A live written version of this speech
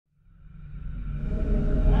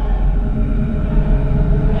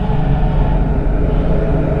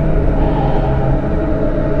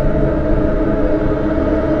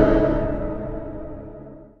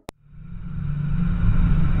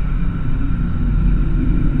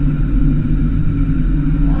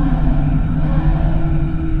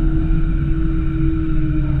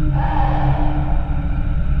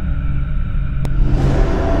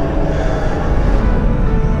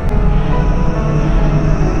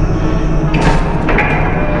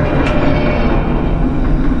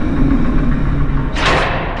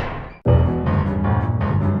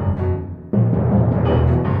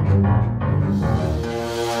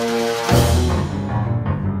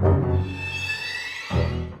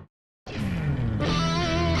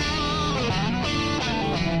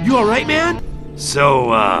You alright, man?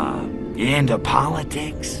 So, you into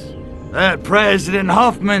politics? That President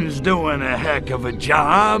Huffman's doing a heck of a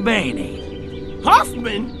job, ain't he?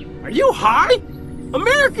 Huffman? Are you high?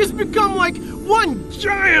 America's become like one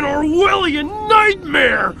giant Orwellian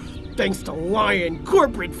nightmare. Thanks to lying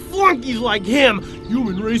corporate flunkies like him,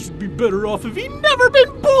 human race would be better off if he'd never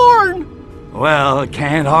been born. Well,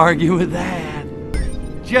 can't argue with that.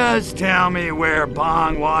 Just tell me where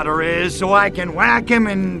Bongwater is so I can whack him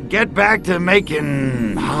and get back to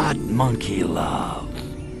making hot monkey love.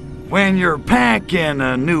 When you're packing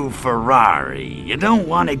a new Ferrari, you don't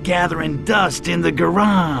want it gathering dust in the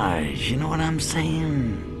garage, you know what I'm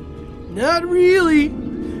saying? Not really.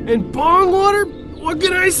 And Bongwater, what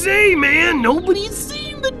can I say, man? Nobody's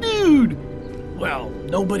seen the dude. Well,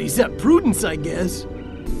 nobody except Prudence, I guess.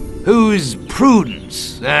 Who's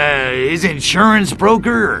Prudence? His insurance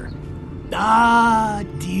broker? Ah,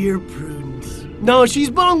 dear Prudence. No,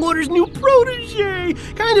 she's Bongwater's new protege.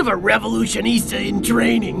 Kind of a revolutionista in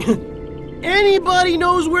training. Anybody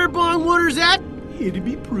knows where Bongwater's at? It'd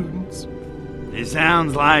be Prudence. He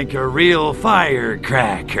sounds like a real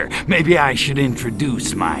firecracker. Maybe I should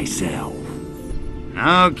introduce myself.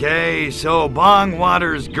 Okay, so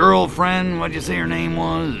Bongwater's girlfriend, what'd you say her name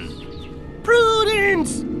was?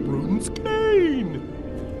 Prudence! Prudence Kane.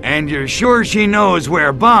 And you're sure she knows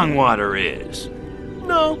where Bongwater is?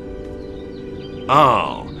 No.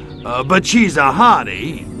 Oh, but she's a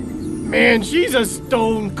hottie. Man, she's a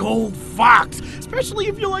stone-cold fox, especially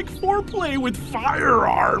if you like foreplay with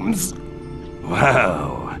firearms.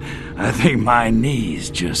 Wow, I think my knees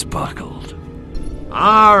just buckled.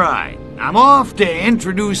 All right, I'm off to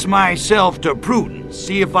introduce myself to Prudence,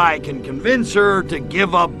 see if I can convince her to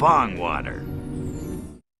give up Bongwater.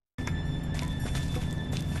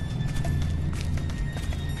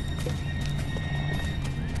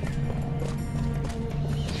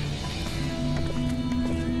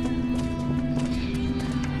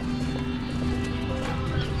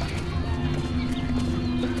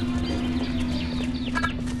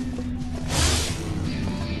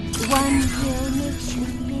 One hill makes you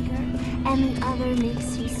bigger, and the other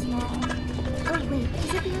makes you small. Oh wait,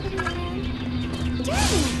 is it the other way around?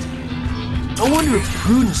 Dang it! I wonder if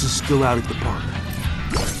Prudence is still out at the park.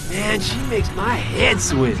 Man, she makes my head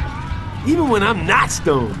swim, even when I'm not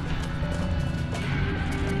stoned.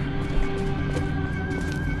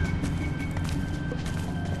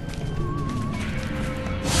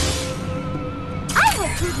 I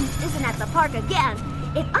hope Prudence isn't at the park again.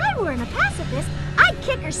 If I weren't a pacifist, I'd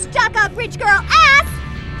kick her stuck-up rich girl ass!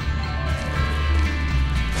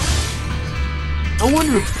 I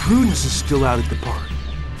wonder if Prudence is still out at the park.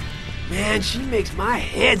 Man, she makes my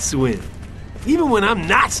head swim, even when I'm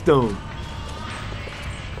not stoned.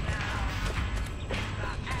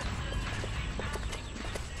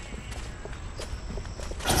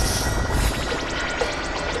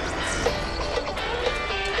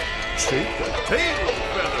 Take the tail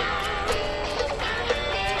feather.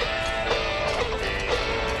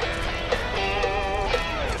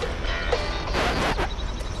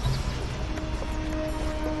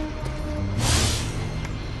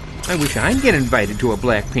 I wish I'd get invited to a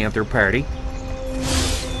Black Panther party.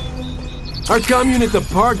 Our commune at the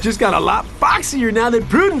park just got a lot foxier now that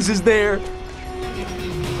Prudence is there.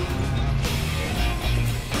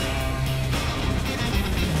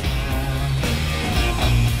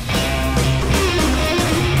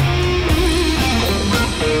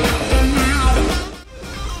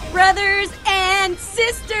 Brothers and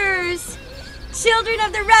sisters, children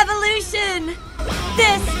of the revolution,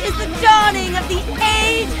 this is the dawning of the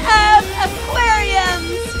age of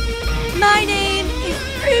aquariums. My name is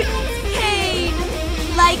Prudence Kane.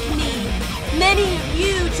 Like me, many of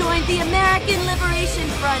you joined the American Liberation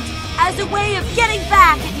Front as a way of getting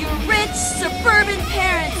back at your rich suburban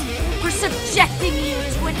parents for subjecting you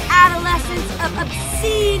to an adolescence of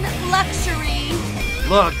obscene luxury.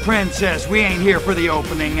 Look, Princess, we ain't here for the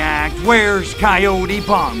opening act. Where's Coyote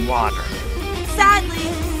Bongwater? Sadly,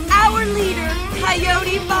 our leader,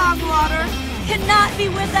 Coyote Bongwater, cannot be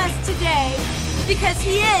with us today because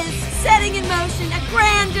he is setting in motion a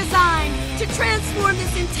grand design to transform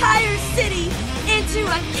this entire city into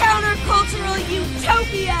a countercultural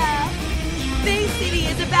utopia. Bay City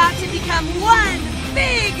is about to become one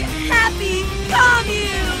big, happy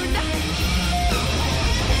commune.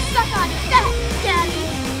 Suck on that,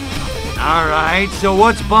 Daddy. All right, so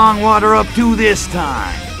what's Bongwater up to this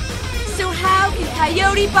time? So how can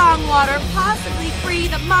Coyote Bongwater possibly free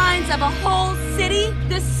the minds of a whole city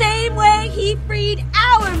the same way he freed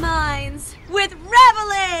our minds with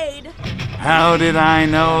Revelade? How did I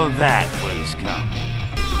know that was coming?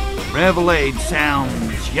 Revelade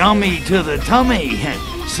sounds yummy to the tummy.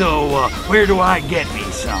 So, where do I get me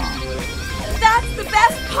some? That's the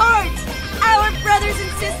best part! Our brothers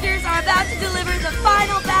and sisters are about to deliver the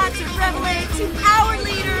final batch of Revelade to our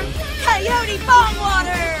leader, Coyote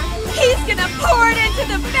Bongwater! He's gonna pour it into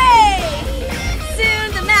the bay!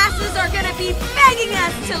 Soon the masses are gonna be begging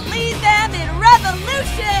us to lead them in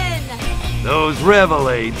revolution! Those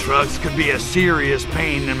Revelade trucks could be a serious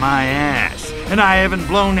pain in my ass, and I haven't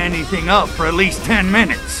blown anything up for at least 10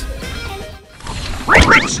 minutes.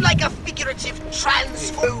 Much like a figurative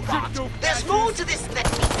transformat, there's more to this than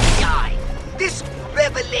meets the eye. This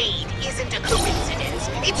Revelade isn't a coincidence,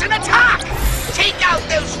 it's an attack! Take out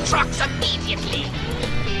those trucks immediately!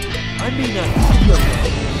 I may not feel that.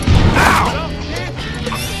 Ow!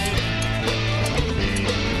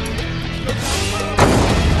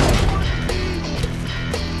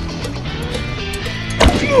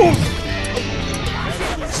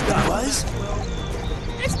 That was?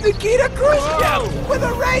 It's Nikita Khrushchev with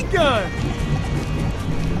a ray gun!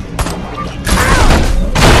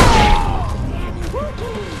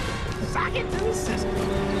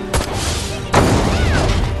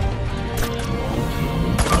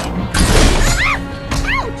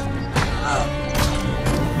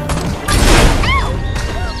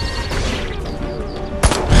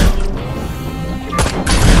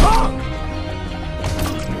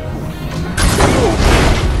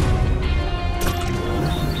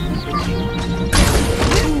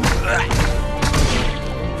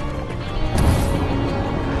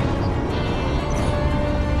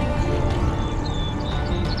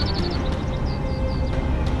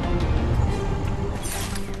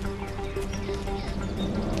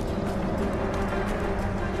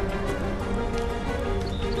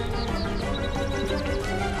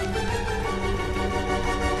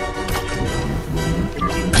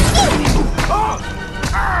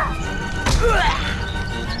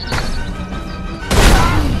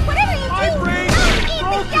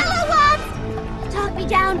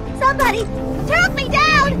 Somebody! Talk me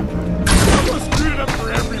down! Almost screwed it up for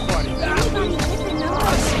everybody. Anybody hit the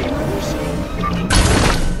nose?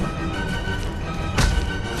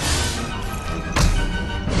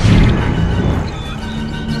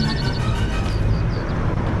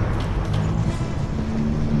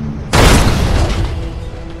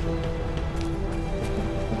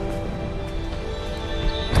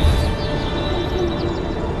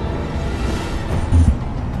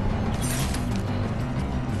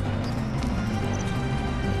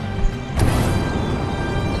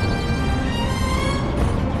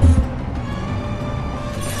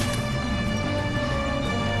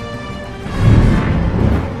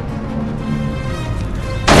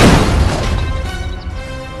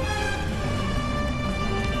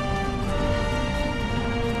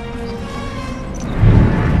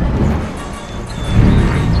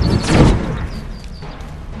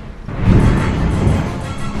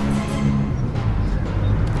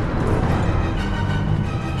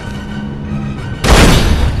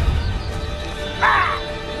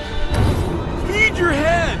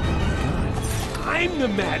 I'm the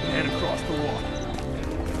madman across the water.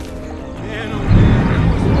 Man, oh man,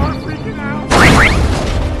 was Mark freaking out?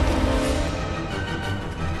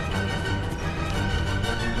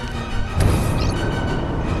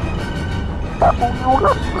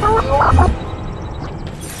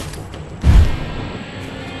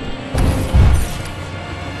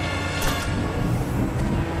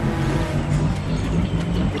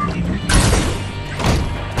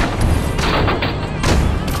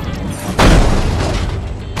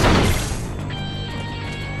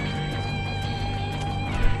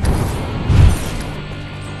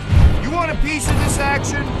 Want a piece of this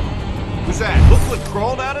action? Who's that? Look what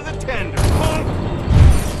crawled out of the tender.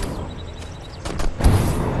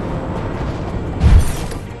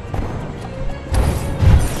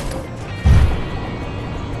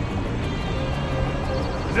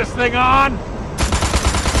 Is this thing on?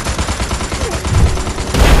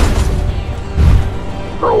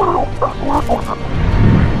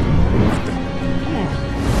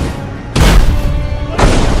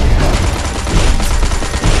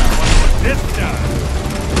 This time.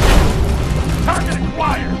 Target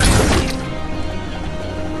acquired.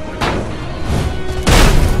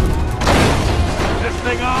 This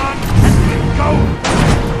thing on. Go.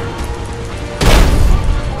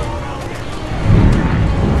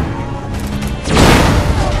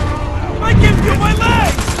 I can't feel my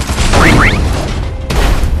legs!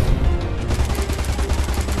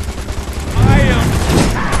 I am...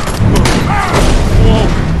 Whoa,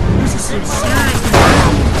 this is some serious...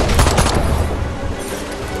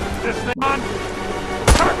 This thing on.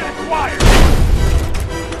 Target acquired.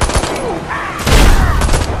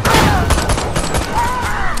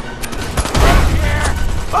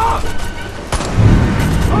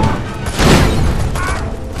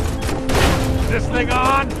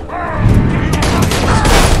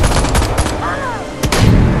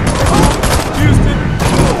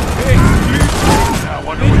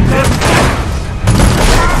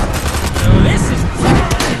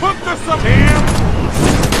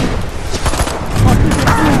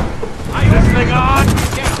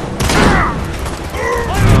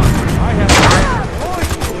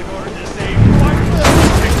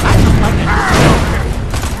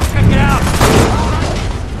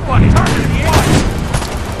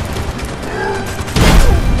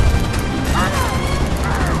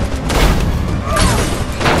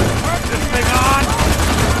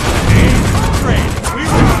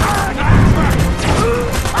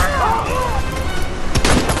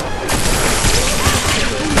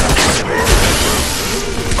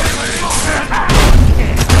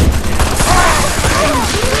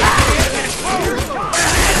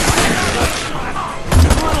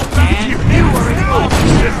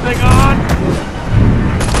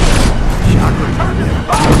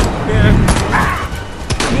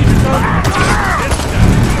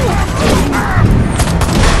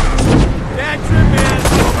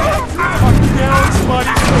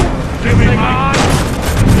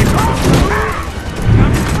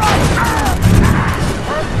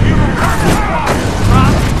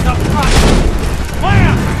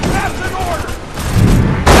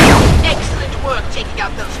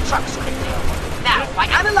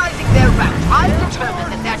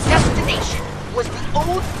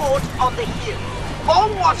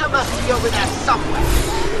 Bongwater must be over there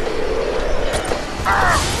somewhere.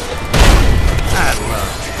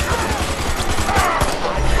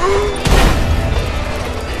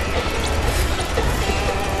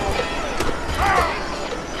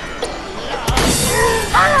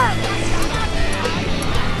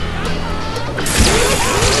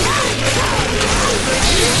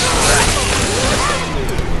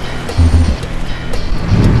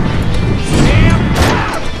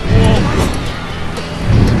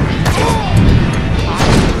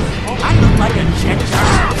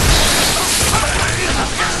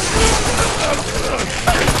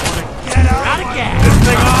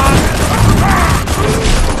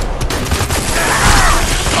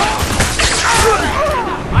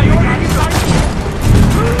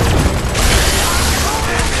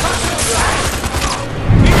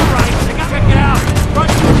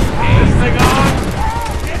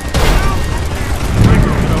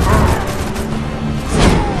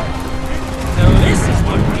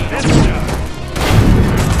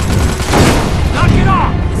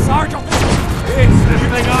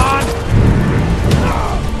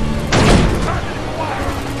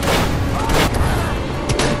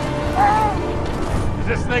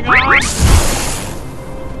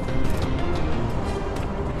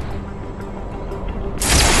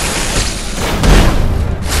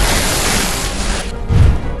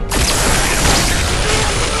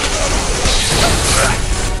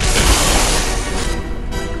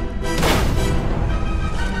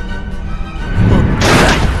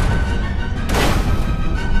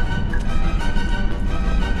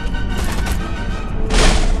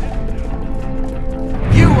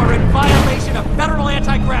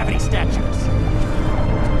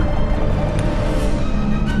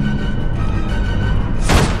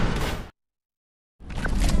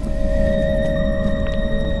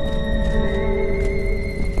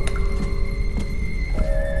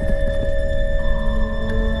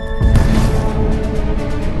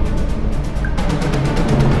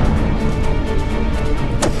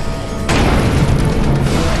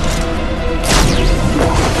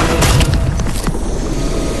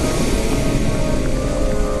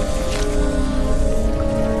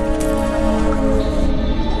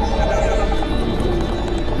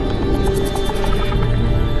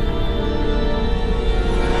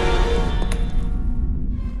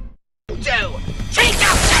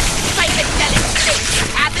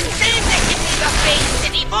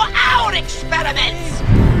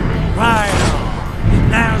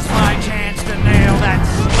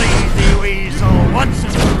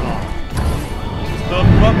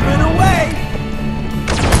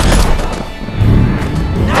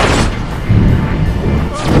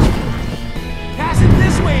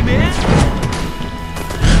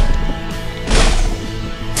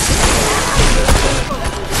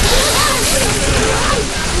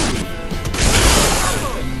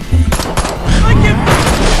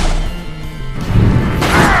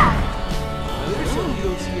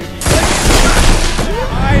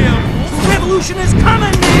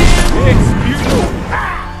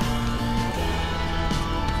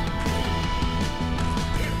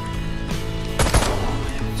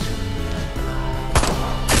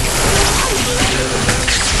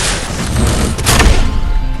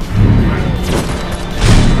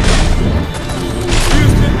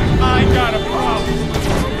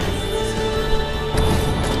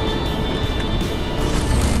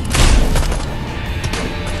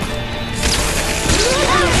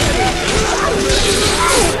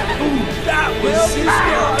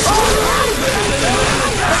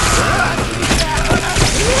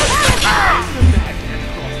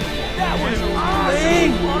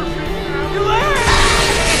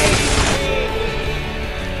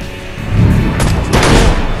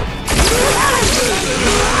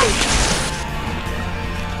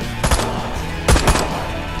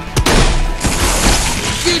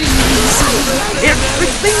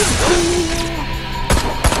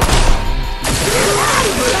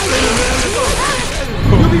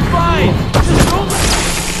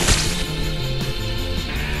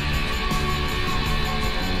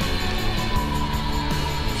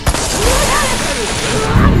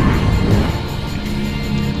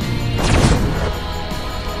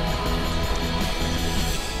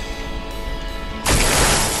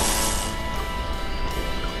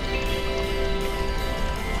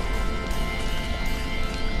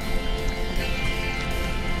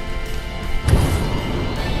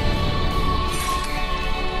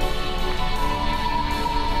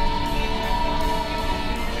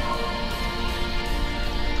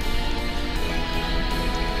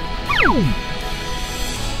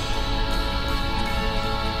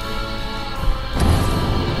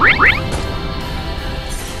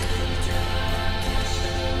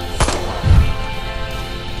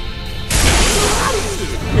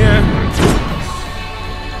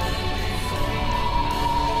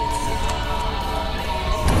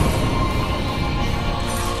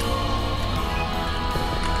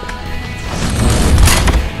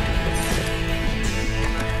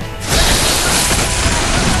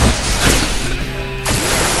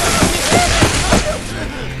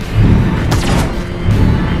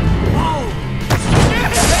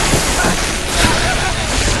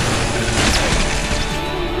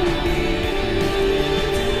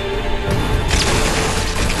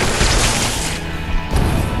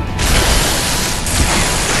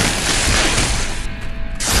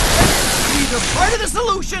 part of the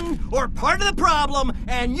solution or part of the problem,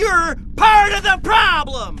 and you're part of the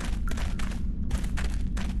problem!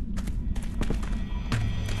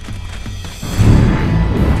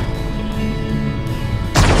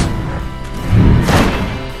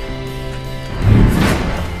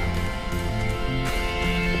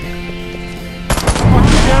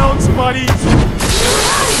 Down, somebody!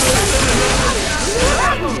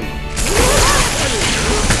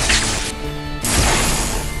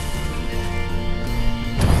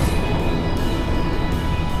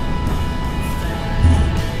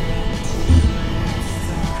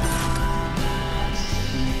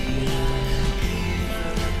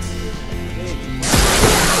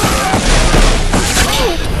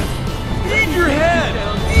 Eat your head!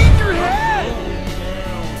 Eat your head!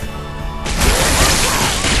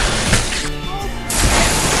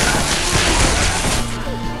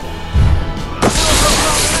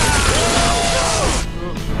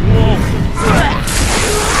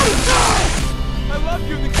 I love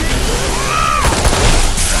you, the king!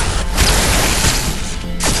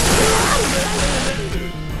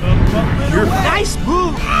 You're nice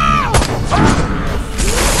move!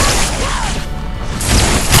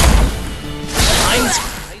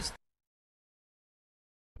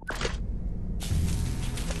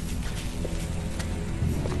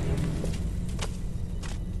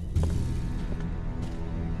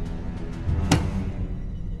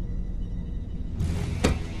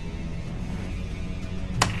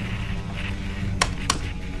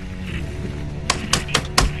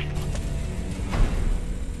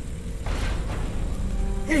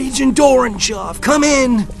 Agent Orangeoff, come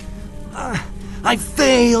in! I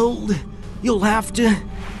failed. You'll have to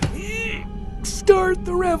start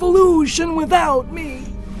the revolution without me.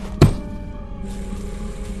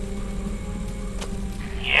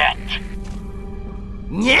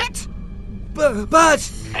 Yet? But... This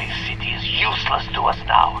city is useless to us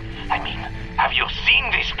now. I mean, have you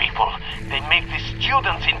seen these people? They make the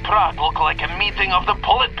students in Prague look like a meeting of the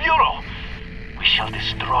Politburo. We shall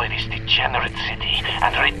destroy this degenerate city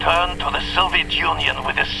and return to the Soviet Union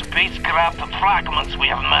with the spacecraft fragments we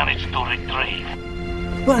have managed to retrieve.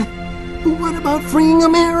 But what about freeing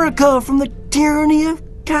America from the tyranny of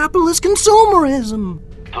capitalist consumerism?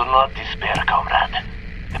 Do not despair, comrade.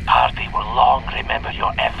 The party will long remember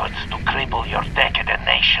your efforts to cripple your decadent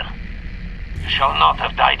nation. You shall not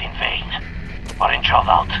have died in vain, or in job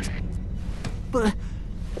out. But...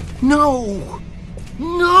 no!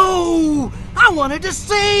 No! I wanted to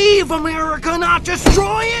save America, not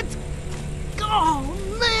destroy it! Oh,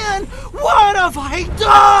 man! What have I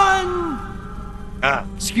done?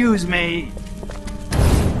 Excuse me.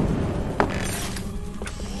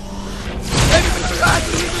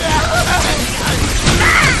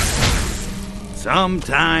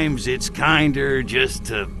 Sometimes it's kinder just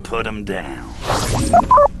to put 'em down.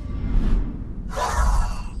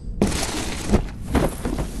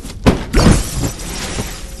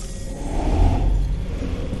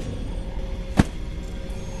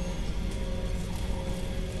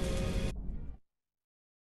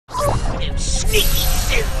 Sneaky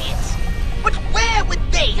Soviets! But where would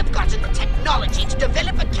they have gotten the technology to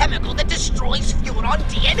develop a chemical that destroys Furon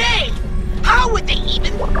DNA? How would they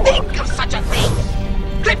even think of such a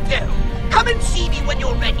thing? Crypto, come and see me when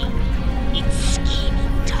you're ready. It's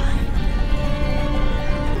scheming time.